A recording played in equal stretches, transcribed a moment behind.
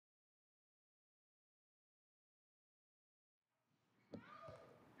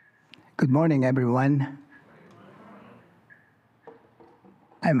Good morning, everyone.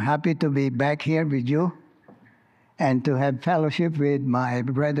 I'm happy to be back here with you and to have fellowship with my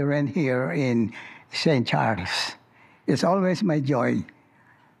brethren here in St. Charles. It's always my joy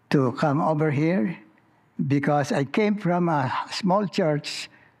to come over here because I came from a small church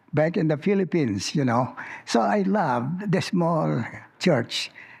back in the Philippines. So I love the small church.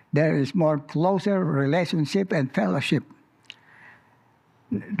 There is more closer relationship and fellowship.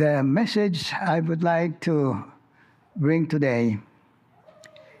 The message I would like to bring today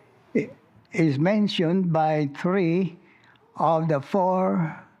is mentioned by three of the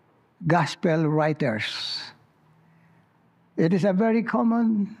four gospel writers. It is a very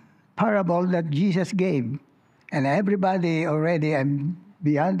common parable that Jesus gave, and everybody already, and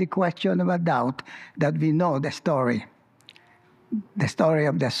beyond the question of a doubt, that we know the story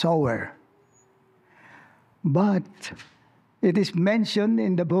of the sower. But it is mentioned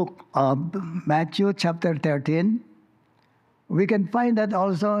in the book of Matthew chapter 13. We can find that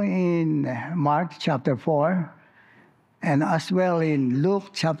also in Mark chapter 4 and as well in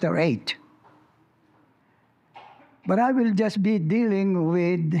Luke chapter 8. But I will just be dealing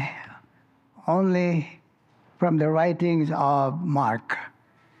with only from the writings of Mark.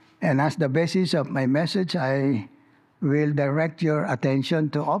 And as the basis of my message, I will direct your attention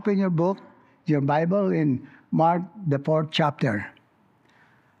to open your book, your Bible, in Mark the 4th chapter.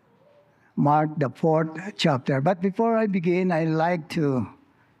 Mark the 4th chapter. But before I begin, I'd like to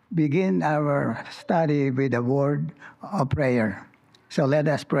begin our study with a word of prayer. So let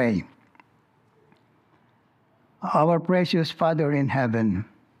us pray. Our precious Father in heaven,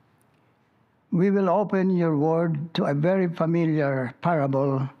 we will open your word to a very familiar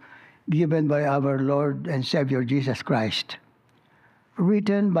parable given by our Lord and Savior Jesus Christ,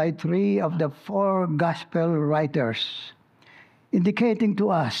 written by three of the four gospel writers, indicating to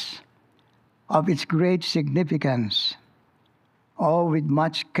us of its great significance. Oh, with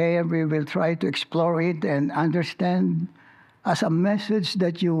much care we will try to explore it and understand as a message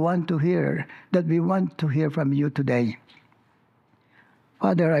that you want to hear, that we want to hear from you today.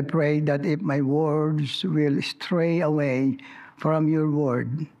 Father, I pray that if my words will stray away from your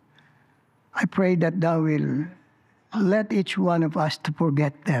word, I pray that thou will let each one of us to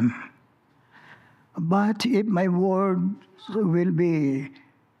forget them. But if my words will be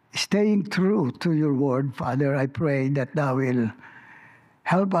staying true to your word, Father, I pray that thou will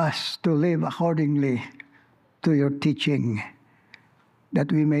help us to live accordingly to your teaching,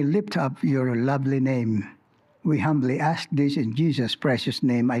 that we may lift up your lovely name. We humbly ask this in Jesus' precious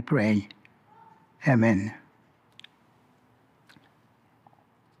name, I pray. Amen.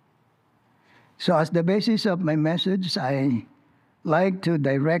 So as the basis of my message, I like to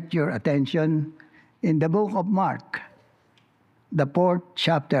direct your attention in the book of Mark, the 4th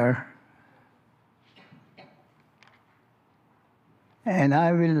chapter. And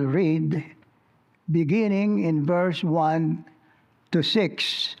I will read beginning in verse 1 to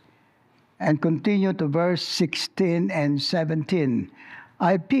 6 and continue to verse 16 and 17.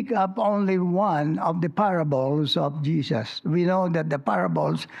 I pick up only one of the parables of Jesus. We know that the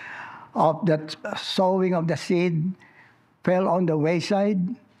parables of the sowing of the seed fell on the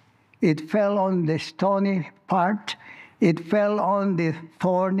wayside. It fell on the stony part. It fell on the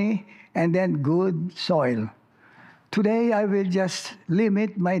thorny and then good soil. Today, I will just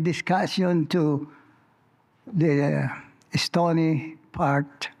limit my discussion to the stony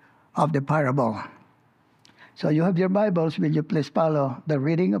part of the parable. So you have your Bibles. Will you please follow the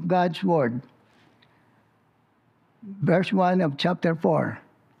reading of God's Word? Verse 1 of chapter 4.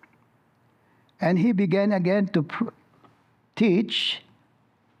 And he began again to teach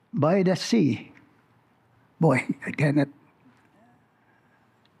by the sea. Boy, I cannot.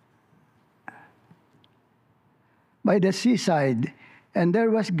 By the seaside, and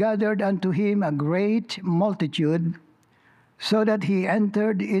there was gathered unto him a great multitude, so that he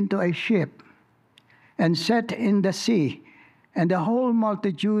entered into a ship, and sat in the sea, and the whole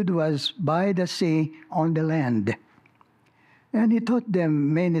multitude was by the sea on the land. And he taught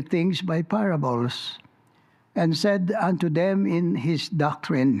them many things by parables, and said unto them in his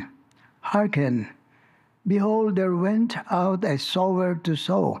doctrine, Hearken, behold, there went out a sower to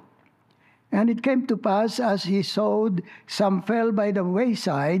sow. And it came to pass, as he sowed, some fell by the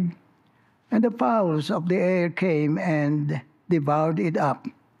wayside, and the fowls of the air came and devoured it up.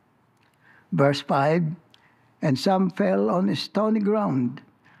 Verse 5, and some fell on stony ground,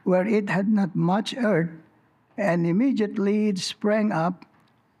 where it had not much earth, and immediately it sprang up,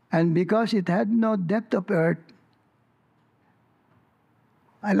 and because it had no depth of earth.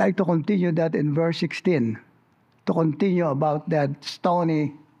 I like to continue that in verse 16, to continue about that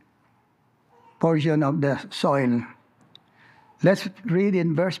stony portion of the soil. Let's read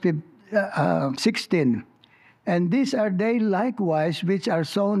in verse 16. And these are they likewise which are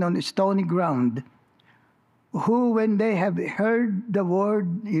sown on stony ground, who, when they have heard the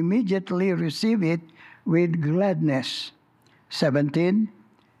word, immediately receive it with gladness. 17.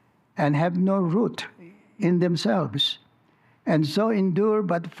 And have no root in themselves, and so endure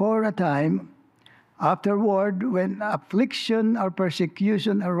but for a time. Afterward, when affliction or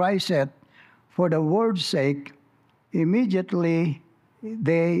persecution ariseth for the word's sake, immediately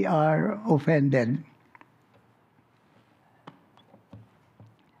they are offended.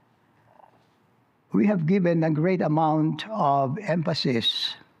 We have given a great amount of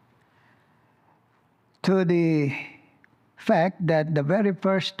emphasis to the fact that the very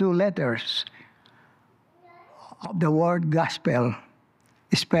first two letters of the word gospel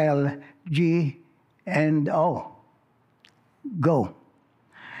spell G and O. Go.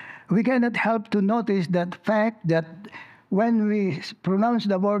 We cannot help to notice that fact that when we pronounce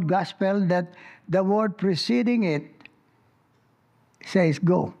the word gospel, that the word preceding it says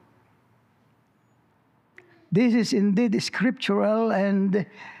go. This is indeed scriptural and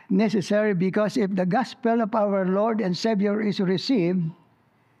necessary, because if the gospel of our Lord and Savior is received,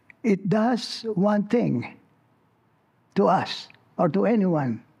 it does one thing to us or to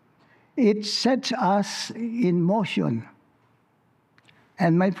anyone. It sets us in motion.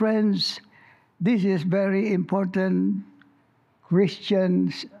 And my friends, this is very important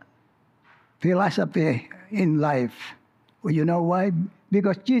Christian philosophy in life. Well, you know why?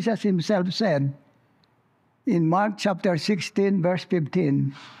 Because Jesus himself said in Mark chapter 16, verse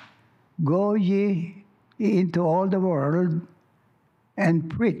 15, go ye into all the world and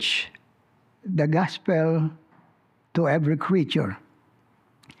preach the gospel to every creature.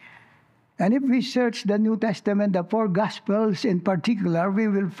 And if we search the New Testament, the four Gospels in particular, we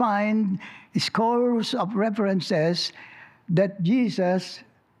will find scores of references that Jesus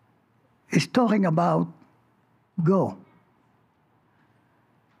is talking about go.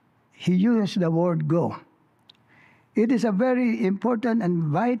 He used the word go. It is a very important and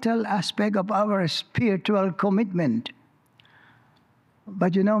vital aspect of our spiritual commitment.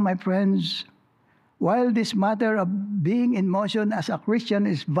 But you know, my friends, while this matter of being in motion as a Christian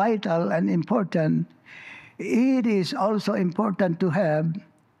is vital and important, it is also important to have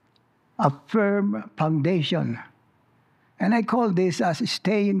a firm foundation. And I call this as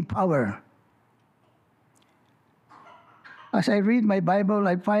staying power. As I read my Bible,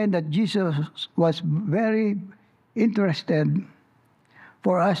 I find that Jesus was very interested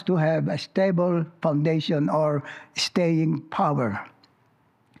for us to have a stable foundation or staying power.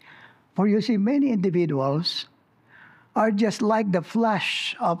 For you see, many individuals are just like the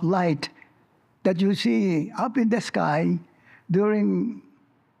flash of light that you see up in the sky during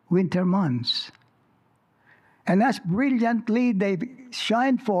winter months. And as brilliantly they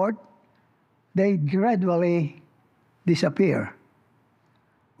shine forth, they gradually disappear.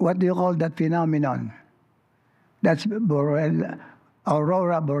 What do you call that phenomenon? That's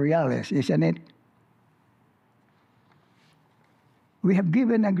aurora borealis, isn't it? We have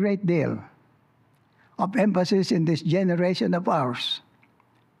given a great deal of emphasis in this generation of ours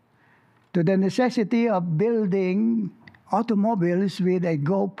to the necessity of building automobiles with a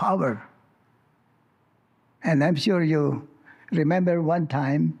go power. And I'm sure you remember one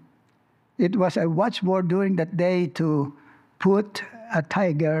time, it was a watchword during that day to put a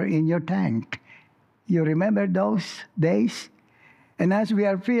tiger in your tank. You remember those days? And as we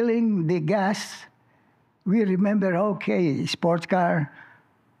are filling the gas, we remember, okay, sports car,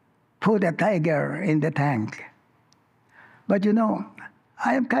 put a tiger in the tank. But you know,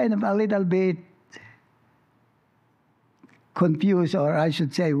 I am kind of a little bit confused, or I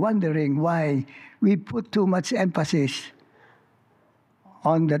should say wondering why we put too much emphasis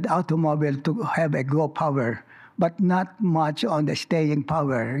on that automobile to have a go power, but not much on the staying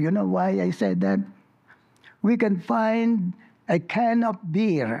power. You know why I said that? We can find a can of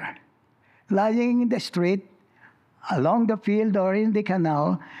beer lying in the street, along the field or in the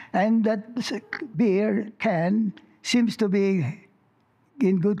canal, and that beer can seems to be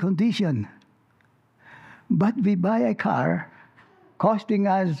in good condition. But we buy a car costing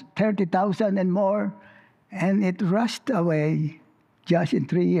us $30,000 and more, and it rusted away just in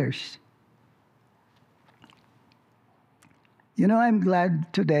 3 years. You know, I'm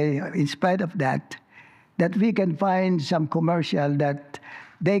glad today, in spite of that we can find some commercial that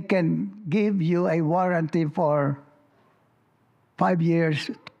they can give you a warranty for 5 years,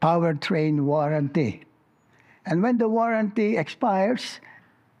 powertrain warranty. And when the warranty expires,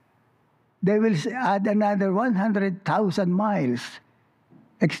 they will add another 100,000 miles.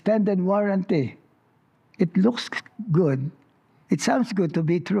 extended warranty. It looks good. It sounds good to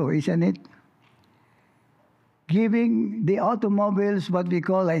be true, isn't it? Giving the automobiles what we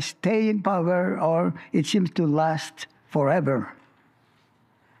call a staying power, or it seems to last forever.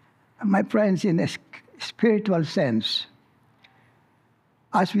 My friends, in a spiritual sense,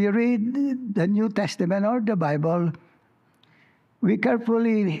 as we read the New Testament or the Bible, we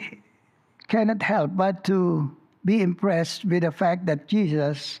carefully cannot help but to be impressed with the fact that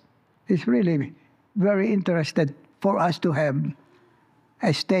Jesus is really very interested for us to have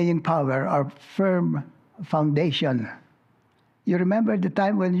a staying power or firm foundation. You remember the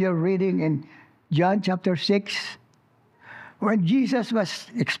time when you're reading in John chapter 6, when Jesus was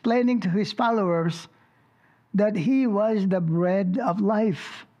explaining to his followers that he was the bread of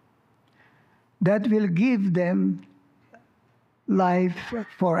life that will give them life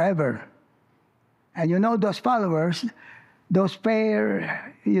forever. And you know those followers, those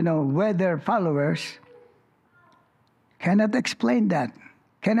fair, weather followers, cannot explain that,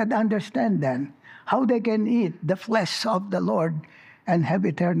 cannot understand that, how they can eat the flesh of the Lord and have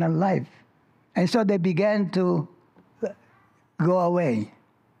eternal life. And so they began to go away.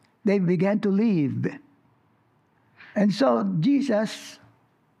 They began to leave. And so Jesus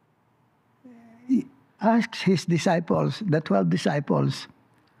asks his disciples, the 12 disciples,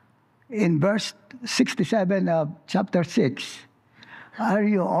 in verse 67 of chapter 6, are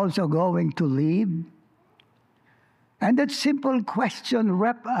you also going to leave? And that simple question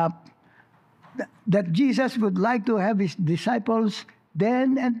wrapped up that Jesus would like to have his disciples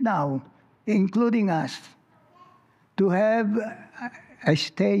then and now, including us, to have a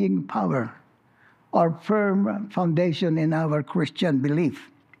staying power or firm foundation in our Christian belief.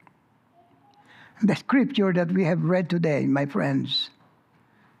 The scripture that we have read today, my friends,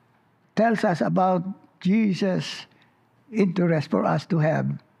 tells us about Jesus' interest for us to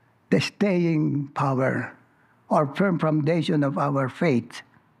have the staying power or firm foundation of our faith.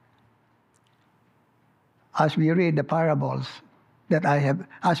 As we read the parables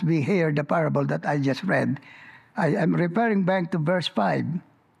as we hear the parable that I just read, I am referring back to verse 5.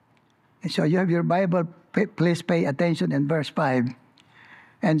 And so you have your Bible, please pay attention in verse 5.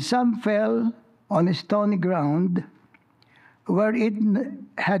 And some fell on a stony ground where it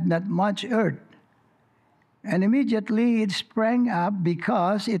had not much earth. And immediately it sprang up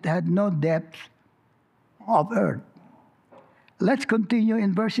because it had no depth of earth. Let's continue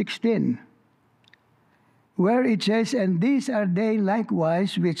in verse 16, where it says, and these are they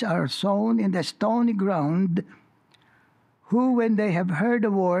likewise which are sown in the stony ground, who when they have heard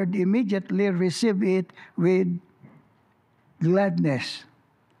the word immediately receive it with gladness.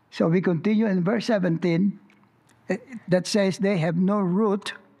 So we continue in verse 17, that says they have no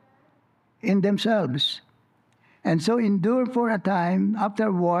root in themselves, and so endure for a time.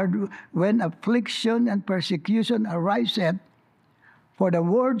 Afterward, when affliction and persecution ariseth, for the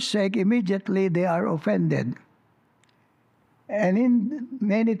word's sake, immediately they are offended. And in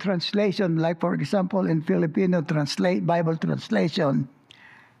many translations, like for example in Filipino Bible translation,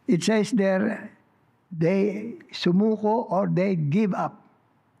 it says there, they sumuko or they give up.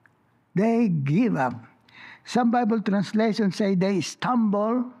 They give up. Some Bible translations say they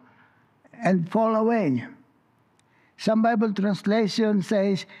stumble and fall away. Some Bible translation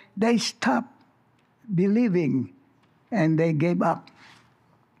says they stop believing and they gave up.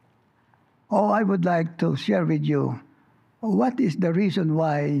 Oh, I would like to share with you what is the reason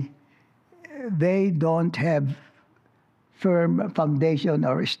why they don't have firm foundation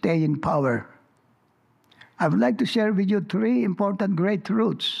or staying power. I would like to share with you 3 important great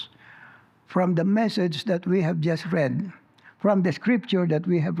truths from the message that we have just read, from the scripture that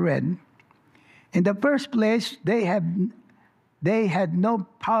we have read. In the first place, they had no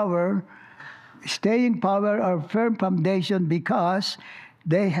power, staying power or firm foundation because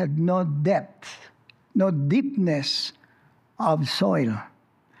they had no depth, no deepness of soil.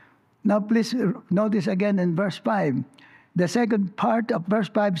 Now please notice again in verse 5. The second part of verse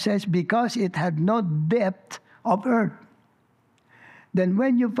 5 says, because it had no depth of earth. Then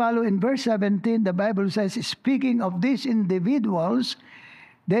when you follow in verse 17, the Bible says, speaking of these individuals,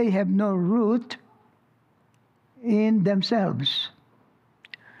 they have no root in themselves.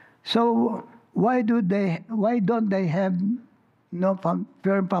 So why don't they have no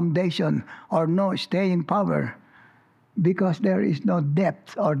firm foundation or no staying power? Because there is no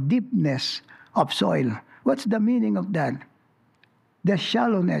depth or deepness of soil. What's the meaning of that? The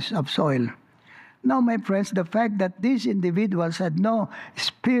shallowness of soil. Now, my friends, the fact that these individuals had no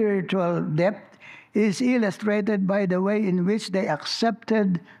spiritual depth is illustrated by the way in which they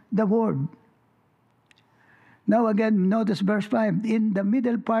accepted the word. Now again, notice verse 5. In the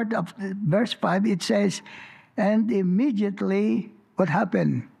middle part of verse 5, it says, and immediately, what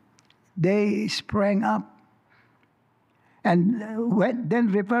happened? They sprang up. And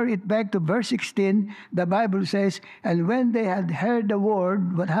then refer it back to verse 16, the Bible says, and when they had heard the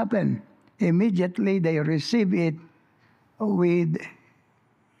word, what happened? Immediately they received it with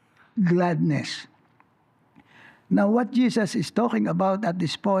gladness. Now, what Jesus is talking about at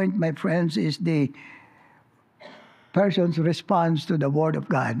this point, my friends, is the person's response to the Word of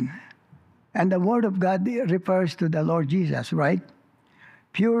God. And the Word of God refers to the Lord Jesus, right?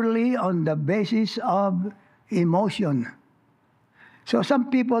 Purely on the basis of emotion. So some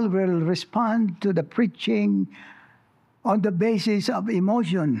people will respond to the preaching on the basis of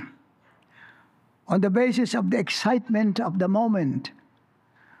emotion, on the basis of the excitement of the moment,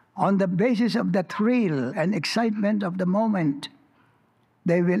 on the basis of the thrill and excitement of the moment.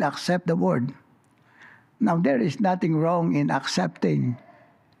 They will accept the word. Now, there is nothing wrong in accepting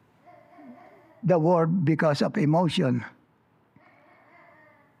the word because of emotion,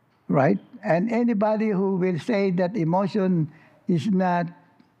 right? And anybody who will say that emotion is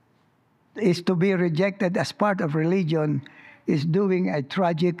to be rejected as part of religion is doing a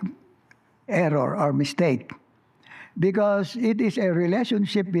tragic error or mistake, because it is a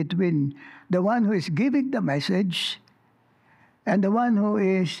relationship between the one who is giving the message and the one who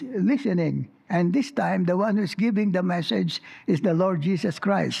is listening. And this time, the one who is giving the message is the Lord Jesus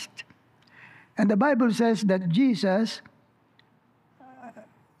Christ. And the Bible says that Jesus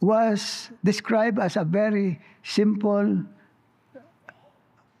was described as a very simple,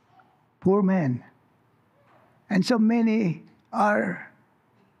 poor man. And so many are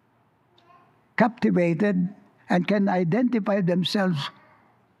captivated and can identify themselves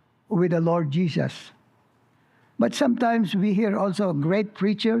with the Lord Jesus. But sometimes we hear also great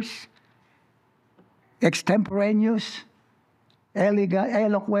preachers, extemporaneous,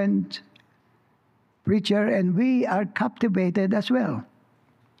 eloquent preacher, and we are captivated as well.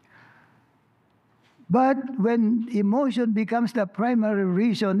 But when emotion becomes the primary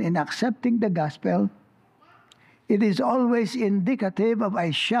reason in accepting the gospel, it is always indicative of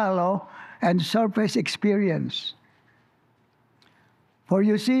a shallow and surface experience. For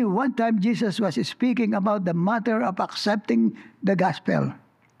you see, one time Jesus was speaking about the matter of accepting the gospel.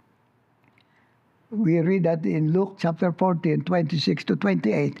 We read that in Luke chapter 14, 26 to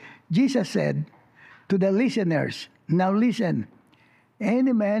 28. Jesus said to the listeners, now listen,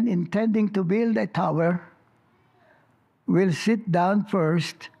 any man intending to build a tower will sit down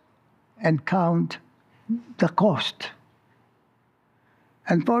first and count the cost.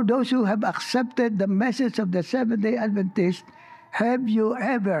 And for those who have accepted the message of the Seventh-day Adventist, have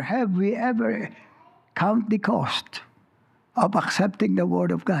we ever count the cost of accepting the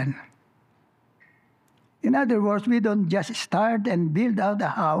Word of God? In other words, we don't just start and build out a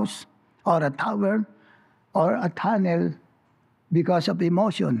house or a tower or a tunnel because of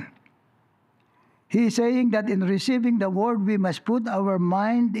emotion. He is saying that in receiving the Word, we must put our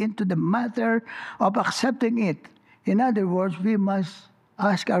mind into the matter of accepting it. In other words, we must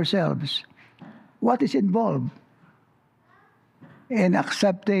ask ourselves, what is involved in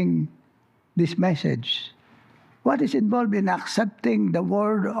accepting this message? What is involved in accepting the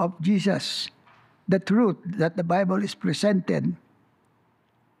Word of Jesus, the truth that the Bible is presented?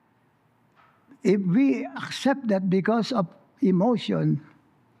 If we accept that because of emotion,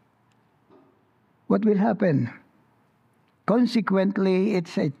 what will happen? Consequently,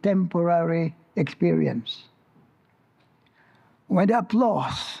 it's a temporary experience. When the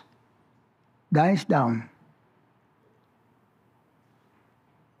applause dies down,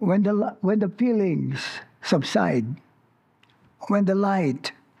 when the feelings subside, when the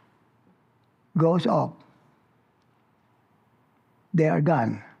light goes off, they are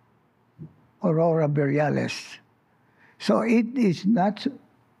gone. Aurora borealis. So it is not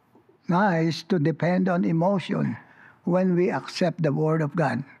nice to depend on emotion when we accept the Word of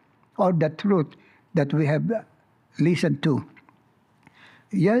God or the truth that we have listened to.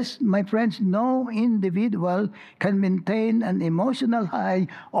 Yes, my friends, no individual can maintain an emotional high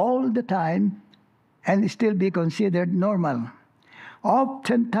all the time and still be considered normal.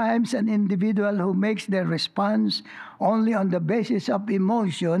 Oftentimes, an individual who makes their response only on the basis of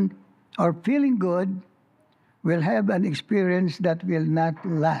emotion or feeling good will have an experience that will not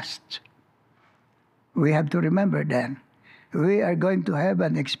last. We have to remember that. We are going to have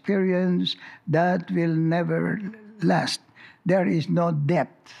an experience that will never last. There is no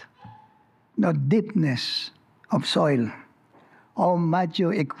depth, no deepness of soil. Oh, Matthew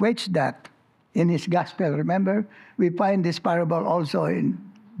equates that in his gospel. Remember, we find this parable also in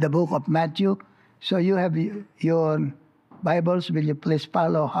the book of Matthew, So you have your Bibles. Will you please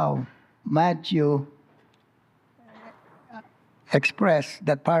follow how Matthew expressed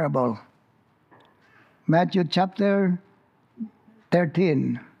that parable? Matthew chapter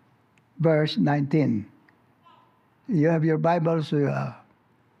 13, verse 19. You have your Bibles. Will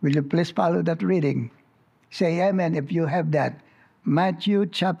you please follow that reading? Say amen if you have that. Matthew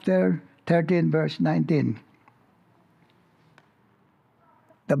chapter 13, verse 19.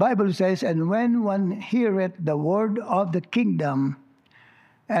 The Bible says, "And when one heareth the word of the kingdom,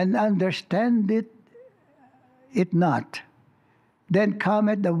 and understandeth it not, then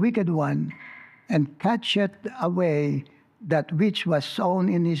cometh the wicked one, and catcheth away that which was sown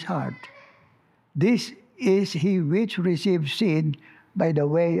in his heart. This is he which received seed by the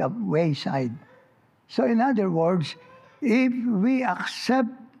way of wayside." So in other words, if we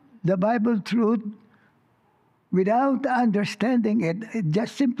accept the Bible truth without understanding it,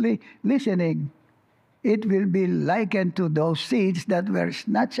 just simply listening, it will be likened to those seeds that were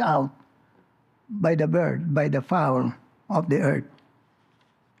snatched out by the bird, by the fowl of the earth.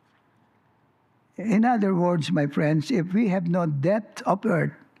 In other words, my friends, if we have no depth of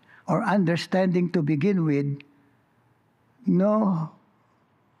earth or understanding to begin with, no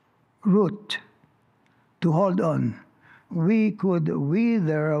root to hold on, we could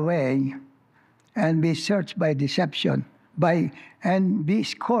wither away and be searched by deception, and be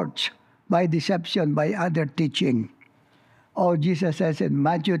scorched by deception, by other teaching. Oh, Jesus says in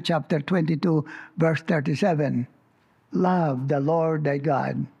Matthew chapter 22, verse 37, "Love the Lord thy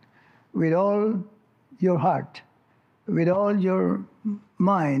God with all your heart, with all your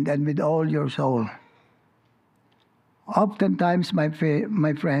mind, and with all your soul." Oftentimes, my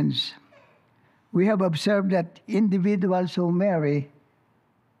friends, we have observed that individuals who marry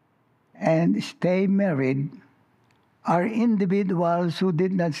and stay married are individuals who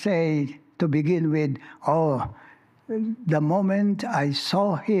did not say to begin with, "Oh, the moment I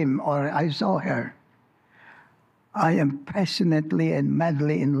saw him or I saw her, I am passionately and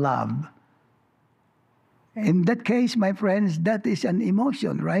madly in love." In that case, my friends, that is an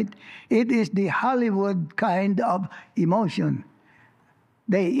emotion, right? It is the Hollywood kind of emotion.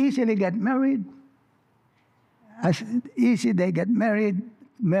 They easily get married. As easy they get married,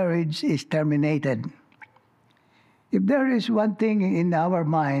 marriage is terminated. If there is one thing in our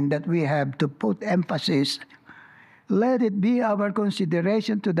mind that we have to put emphasis, let it be our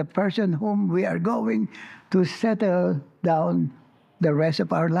consideration to the person whom we are going to settle down the rest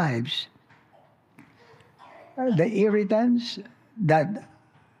of our lives. The irritants that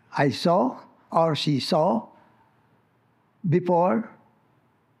I saw or she saw before,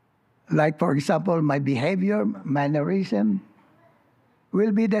 like for example, my behavior, mannerism,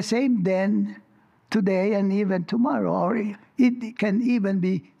 will be the same then, today, and even tomorrow, or it can even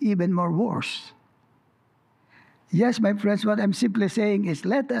be even more worse. Yes, my friends, what I'm simply saying is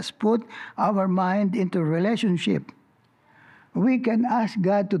let us put our mind into relationship. We can ask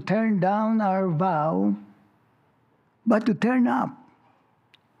God to turn down our vow, but to turn up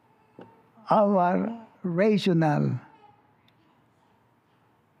our rational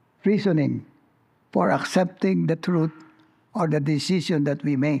reasoning for accepting the truth or the decision that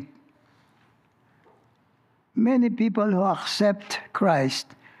we make. Many people who accept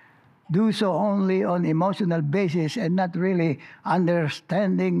Christ do so only on emotional basis and not really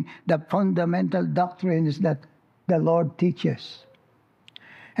understanding the fundamental doctrines that the Lord teaches.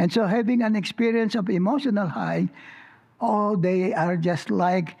 And so having an experience of emotional high, oh, they are just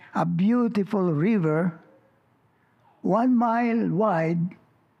like a beautiful river, 1 mile wide,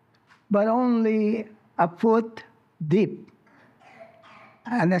 but only a foot deep.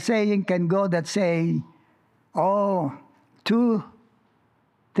 And a saying can go that say, "Oh, too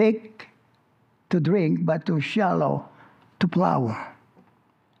thick to drink, but too shallow to plow."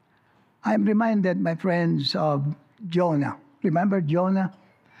 I'm reminded, my friends, of Jonah. Remember Jonah?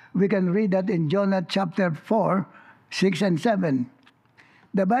 We can read that in Jonah chapter 4, 6 and 7.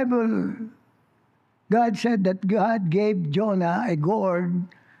 The Bible, God said that God gave Jonah a gourd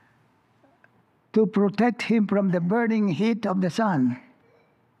to protect him from the burning heat of the sun.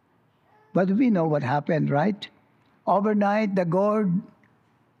 But we know what happened, right? Overnight, the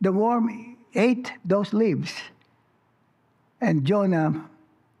worm ate those leaves. And Jonah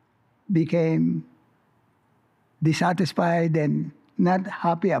became dissatisfied and not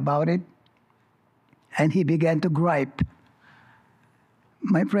happy about it. And he began to gripe.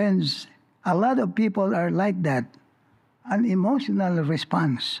 My friends, a lot of people are like that, an emotional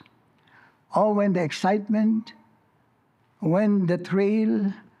response. Or when the excitement, when the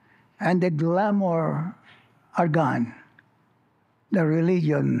thrill, and the glamour are gone, the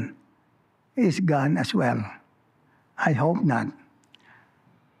religion is gone as well. I hope not.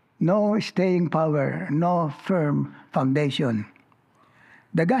 No staying power, no firm foundation.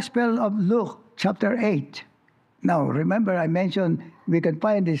 The Gospel of Luke, chapter 8. Now, remember I mentioned we can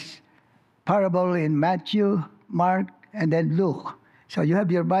find this parable in Matthew, Mark, and then Luke. So you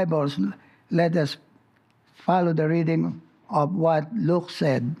have your Bibles. Let us follow the reading of what Luke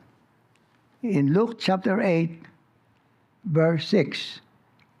said. In Luke chapter 8, verse 6.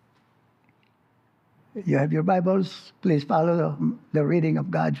 You have your Bibles. Please follow the reading of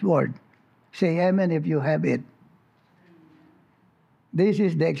God's Word. Say amen if you have it. This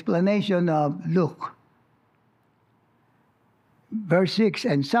is the explanation of Luke. Verse 6,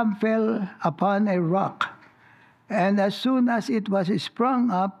 and some fell upon a rock, and as soon as it was sprung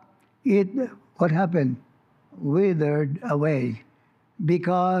up, what happened? Withered away,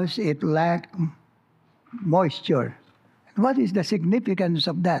 because it lacked moisture. What is the significance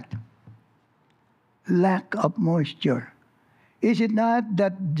of that? Lack of moisture. Is it not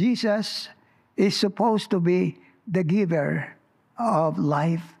that Jesus is supposed to be the giver of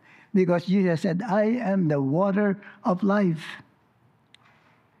life? Because Jesus said, I am the water of life.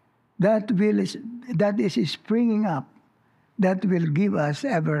 That is springing up, that will give us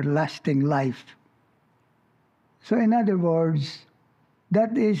everlasting life. So in other words,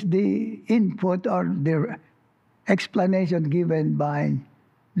 that is the input or the explanation given by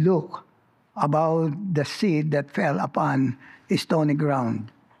Luke about the seed that fell upon stony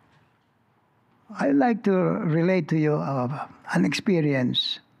ground. I'd like to relate to you an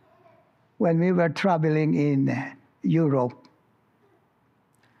experience when we were traveling in Europe.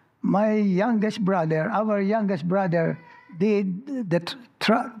 Our youngest brother, did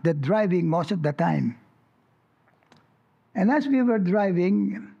the driving most of the time. And as we were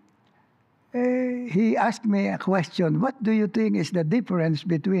driving, he asked me a question. What do you think is the difference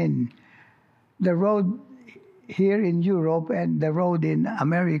between the road here in Europe and the road in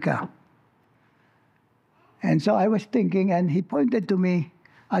America? And so I was thinking, and he pointed to me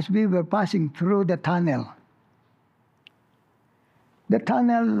as we were passing through the tunnel. The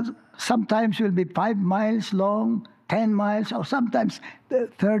tunnel sometimes will be 5 miles long, 10 miles, or sometimes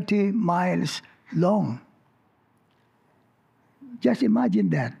 30 miles long. Just imagine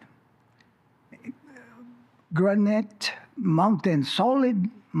that. Granite mountain, solid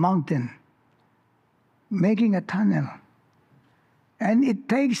mountain, making a tunnel. And it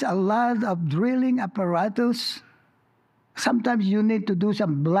takes a lot of drilling apparatus. Sometimes you need to do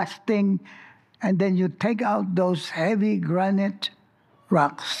some blasting, and then you take out those heavy granite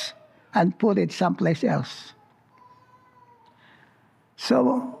rocks and put it someplace else.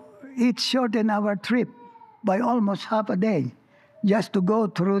 So it shortened our trip by almost half a day just to go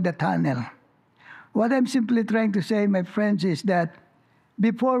through the tunnel. What I'm simply trying to say, my friends, is that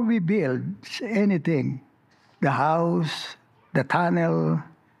before we build anything, the house, the tunnel,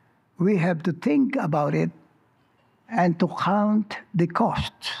 we have to think about it and to count the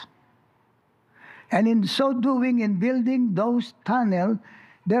costs. And in so doing, in building those tunnels,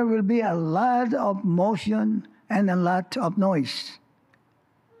 there will be a lot of motion and a lot of noise.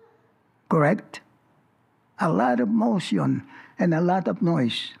 Correct? A lot of motion and a lot of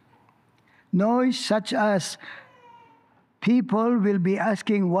noise. Noise such as people will be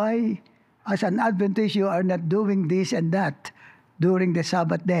asking why, as an Adventist, you are not doing this and that during the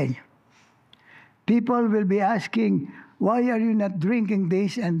Sabbath day. People will be asking, why are you not drinking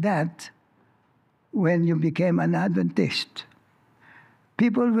this and that when you became an Adventist?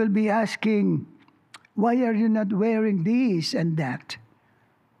 People will be asking, why are you not wearing this and that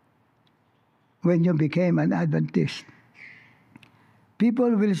when you became an Adventist?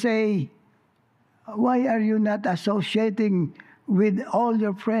 People will say, why are you not associating with all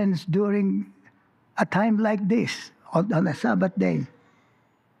your friends during a time like this, on a Sabbath day?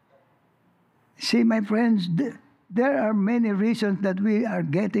 See, my friends, there are many reasons that we are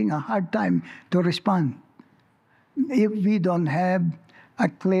getting a hard time to respond if we don't have a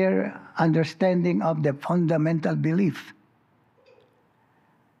clear understanding of the fundamental belief.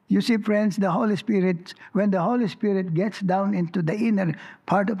 You see, friends, the Holy Spirit, when the Holy Spirit gets down into the inner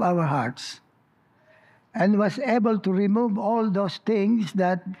part of our hearts and was able to remove all those things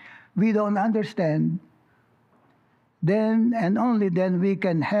that we don't understand, then and only then we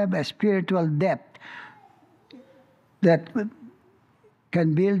can have a spiritual depth that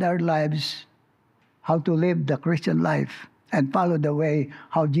can build our lives, how to live the Christian life and follow the way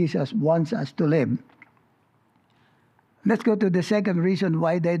how Jesus wants us to live. Let's go to the second reason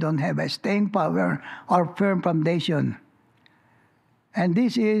why they don't have a staying power or firm foundation. And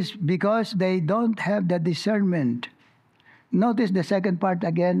this is because they don't have the discernment Notice the second part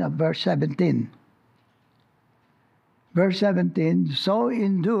again of verse 17. Verse 17, so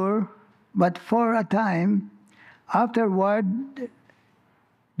endure, but for a time, afterward,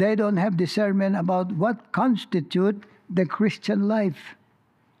 they don't have discernment about what constitutes the Christian life.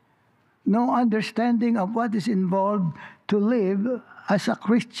 No understanding of what is involved to live as a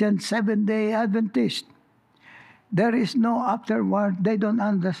Christian Seventh-day Adventist. There is no afterward. They don't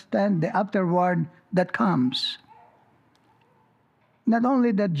understand the afterward that comes. Not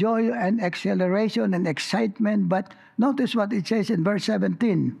only the joy and exhilaration and excitement, but notice what it says in verse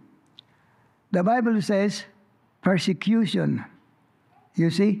 17. The Bible says persecution. You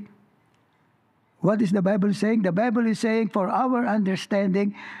see? What is the Bible saying? The Bible is saying for our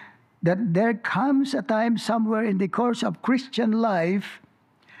understanding that there comes a time somewhere in the course of Christian life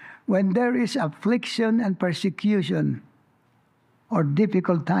when there is affliction and persecution or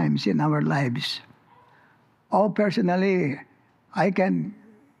difficult times in our lives. Oh, personally, we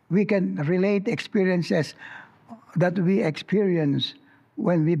can relate experiences that we experienced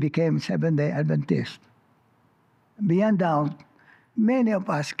when we became Seventh-day Adventists. Beyond doubt, many of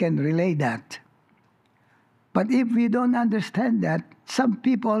us can relate that. But if we don't understand that, some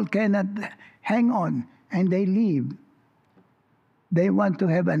people cannot hang on and they leave. They want to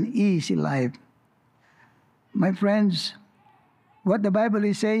have an easy life. My friends, what the Bible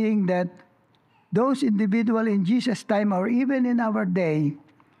is saying that those individuals in Jesus' time or even in our day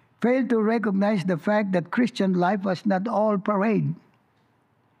fail to recognize the fact that Christian life was not all parade.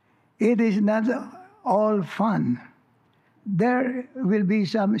 It is not all fun. There will be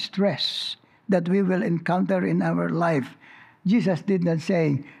some stress that we will encounter in our life. Jesus did not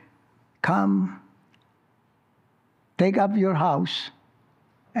say, come, take up your house,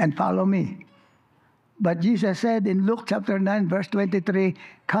 and follow me. But Jesus said in Luke chapter 9, verse 23,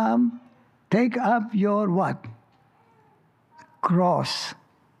 come, take up your what? Cross,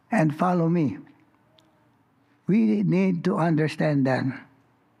 and follow me. We need to understand that.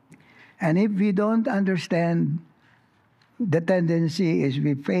 And if we don't understand, the tendency is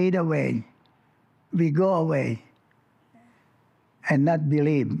we fade away. We go away and not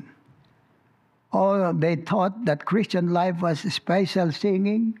believe. Oh, they thought that Christian life was special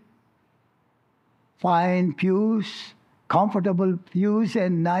singing, fine pews, comfortable pews,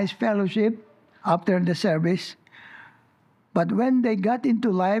 and nice fellowship after the service. But when they got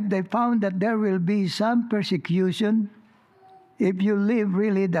into life, they found that there will be some persecution if you live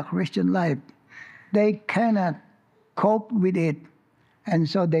really the Christian life. They cannot cope with it, and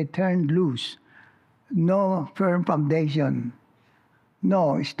so they turned loose. No firm foundation,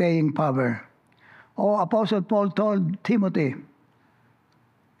 no staying power. Oh, Apostle Paul told Timothy.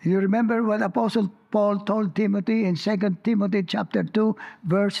 You remember what Apostle Paul told Timothy in 2 Timothy chapter 2,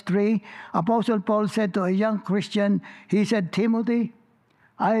 verse 3? Apostle Paul said to a young Christian, he said, Timothy,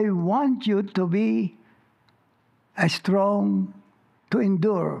 I want you to be to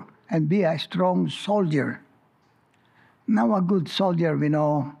endure and be a strong soldier. Now a good soldier, we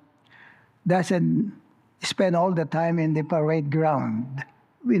know, doesn't spend all the time in the parade ground.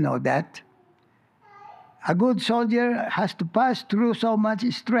 We know that. A good soldier has to pass through so much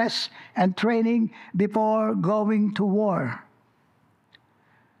stress and training before going to war.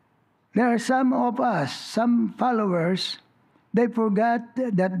 There are some of us, some followers, they forgot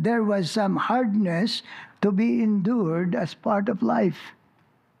that there was some hardness to be endured as part of life.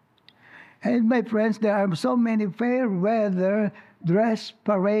 And my friends, there are so many fair weather, dress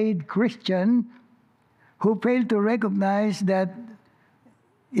parade Christians who fail to recognize that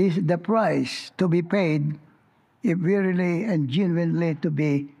is the price to be paid if we really and genuinely to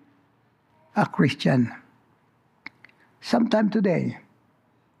be a Christian. Sometime today,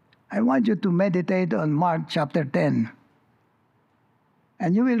 I want you to meditate on Mark chapter 10.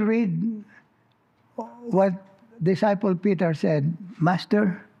 And you will read what disciple Peter said,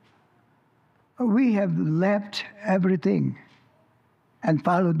 Master, we have left everything and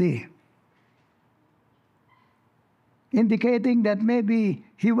followed thee. Indicating that maybe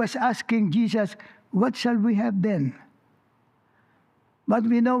he was asking Jesus, what shall we have then? But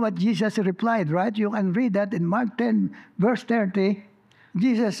we know what Jesus replied, right? You can read that in Mark 10, verse 30.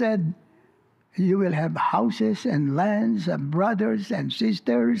 Jesus said, you will have houses and lands and brothers and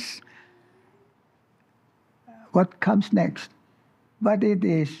sisters. What comes next? But it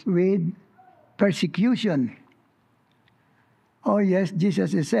is with persecution. Oh yes,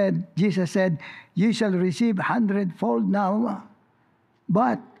 Jesus said, you shall receive 100-fold now,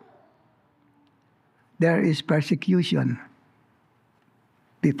 but there is persecution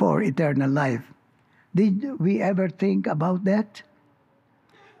before eternal life. Did we ever think about that?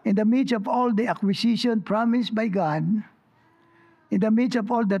 In the midst of all the acquisition promised by God, in the midst of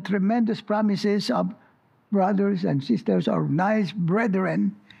all the tremendous promises of brothers and sisters or nice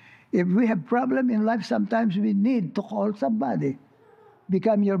brethren, if we have problem in life, sometimes we need to call somebody.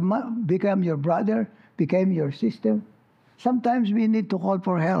 Become your brother, become your sister. Sometimes we need to call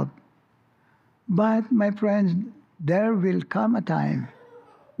for help. But my friends, there will come a time,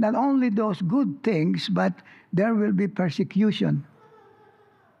 not only those good things, but there will be persecution.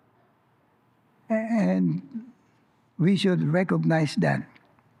 And we should recognize that.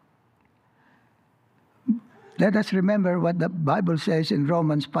 Let us remember what the Bible says in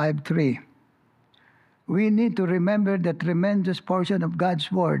Romans 5:3. We need to remember the tremendous portion of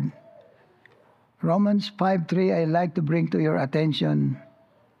God's Word. Romans 5:3, I like to bring to your attention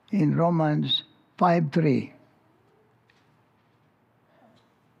in Romans 5:3.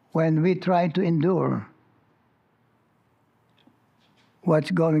 When we try to endure,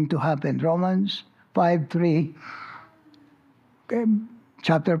 what's going to happen? Romans 5:3,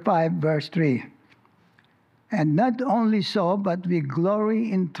 chapter 5, verse 3. And not only so, but we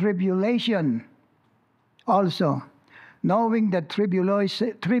glory in tribulation also, knowing that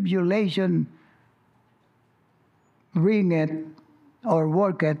tribulation bringeth or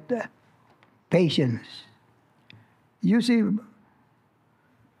worketh patience. You see,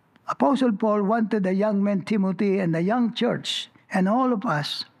 Apostle Paul wanted the young man Timothy and the young church and all of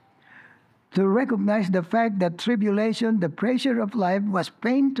us to recognize the fact that tribulation, the pressure of life, was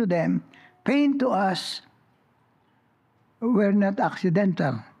pain to them, pain to us, were not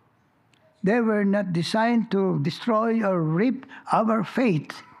accidental. They were not designed to destroy or rip our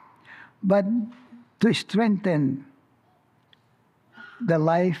faith, but to strengthen the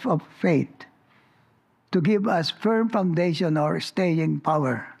life of faith, to give us firm foundation or staying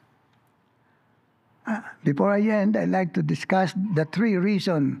power. Before I end, I'd like to discuss the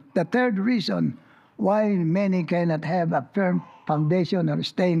third reason why many cannot have a firm foundation or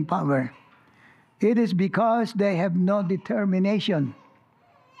staying power. It is because they have no determination.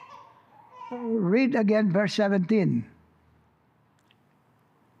 Read again verse 17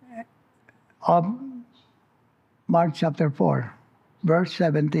 of Mark chapter 4, verse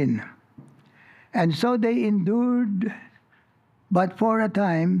 17. And so they endured but for a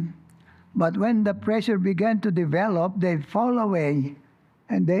time, but when the pressure began to develop, they fall away,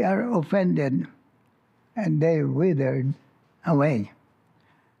 and they are offended, and they withered away.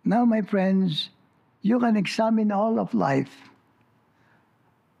 Now, my friends, you can examine all of life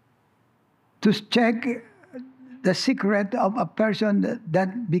to check the secret of a person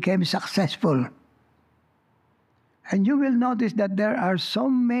that became successful. And you will notice that there are so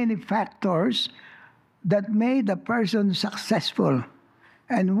many factors that made a person successful.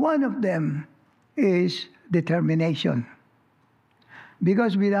 And one of them is determination.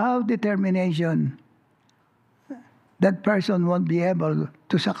 Because without determination, that person won't be able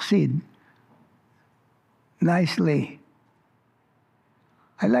to succeed nicely.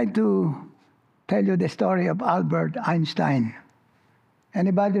 I like to tell you the story of Albert Einstein.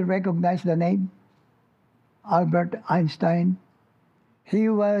 Anybody recognize the name? Albert Einstein. He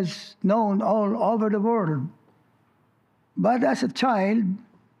was known all over the world. But as a child,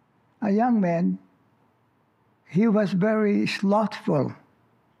 a young man, he was very slothful.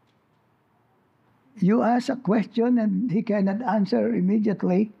 You ask a question and he cannot answer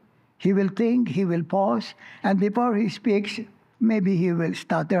immediately. He will think, he will pause, and before he speaks, maybe he will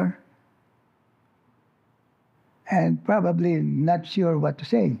stutter and probably not sure what to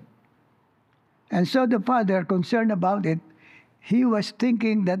say. And so the father, concerned about it, he was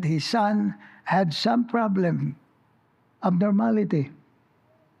thinking that his son had some problem, abnormality.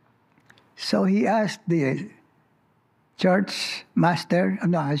 So he asked the church master,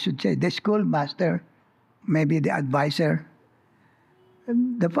 no, I should say the school master, maybe the advisor.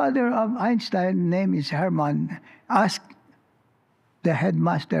 The father of Einstein, name is Hermann, asked the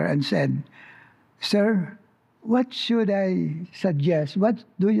headmaster and said, "Sir, what should I suggest? What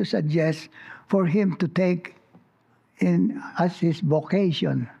do you suggest for him to take in as his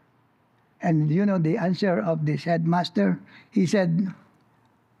vocation?" And you know the answer of this headmaster? He said,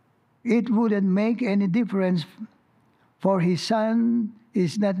 "It wouldn't make any difference, for his son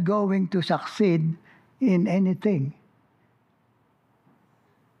is not going to succeed in anything."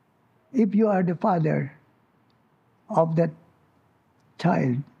 If you are the father of that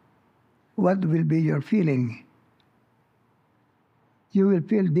child, what will be your feeling? You will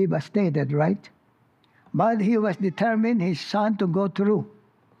feel devastated, right? But he was determined his son to go through.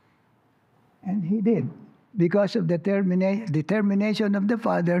 And he did. Because of the determination of the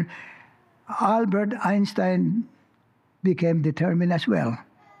father, Albert Einstein became determined as well.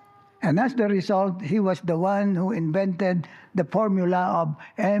 And as the result, he was the one who invented the formula of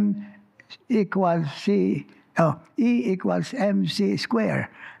E equals mc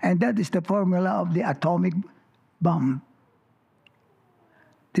square. And that is the formula of the atomic bomb.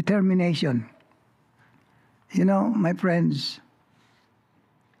 Determination. You know, my friends,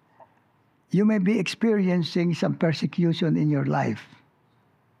 you may be experiencing some persecution in your life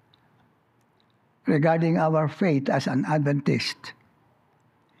regarding our faith as an Adventist.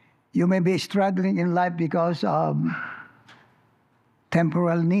 You may be struggling in life because of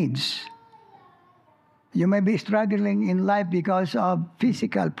temporal needs. You may be struggling in life because of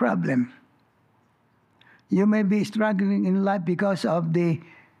physical problem. You may be struggling in life because of the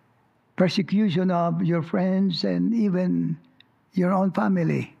persecution of your friends and even your own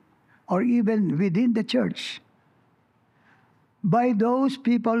family, or even within the church, by those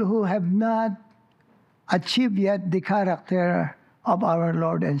people who have not achieved yet the character of our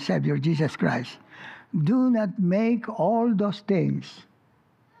Lord and Savior Jesus Christ. Do not make all those things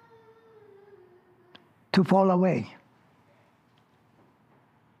to fall away.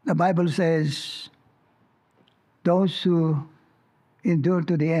 The Bible says, those who endure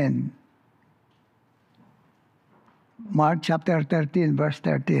to the end. Mark chapter 13, verse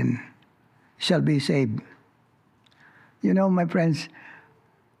 13, shall be saved. You know, my friends,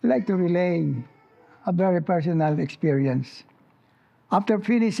 I'd like to relay a very personal experience. After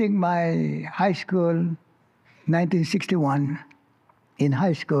finishing my high school, 1961, in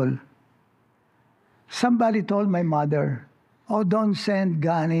high school, somebody told my mother, "Oh, don't send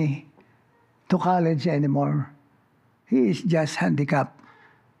Gani to college anymore. He is just handicapped.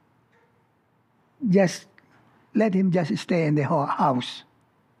 Just let him just stay in the house."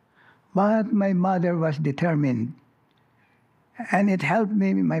 But my mother was determined. And it helped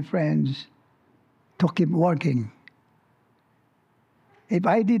me, my friends, to keep working. If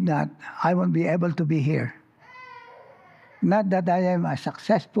I did not, I won't be able to be here. Not that I am a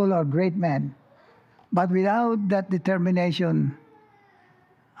successful or great man, but without that determination,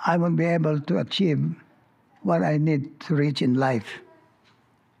 I won't be able to achieve what I need to reach in life.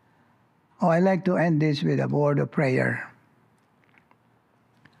 Oh, I like to end this with a word of prayer.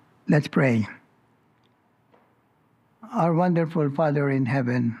 Let's pray. Our wonderful Father in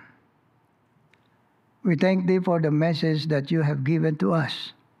heaven, we thank Thee for the message that You have given to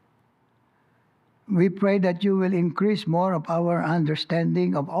us. We pray that You will increase more of our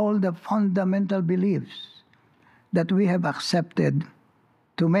understanding of all the fundamental beliefs that we have accepted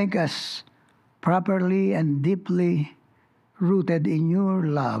to make us properly and deeply rooted in Your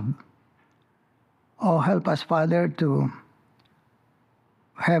love. Oh, help us, Father, to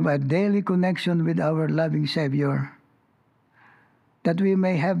have a daily connection with our loving Savior, that we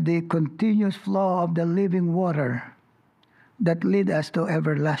may have the continuous flow of the living water that lead us to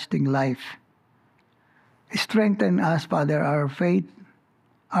everlasting life. Strengthen us, Father, our faith,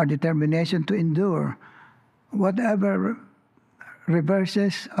 our determination to endure whatever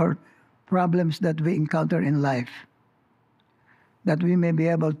reverses or problems that we encounter in life, that we may be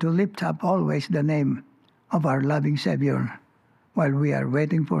able to lift up always the name of our loving Savior while we are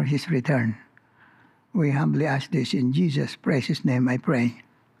waiting for His return. We humbly ask this in Jesus' precious name I pray.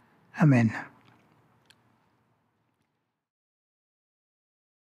 Amen.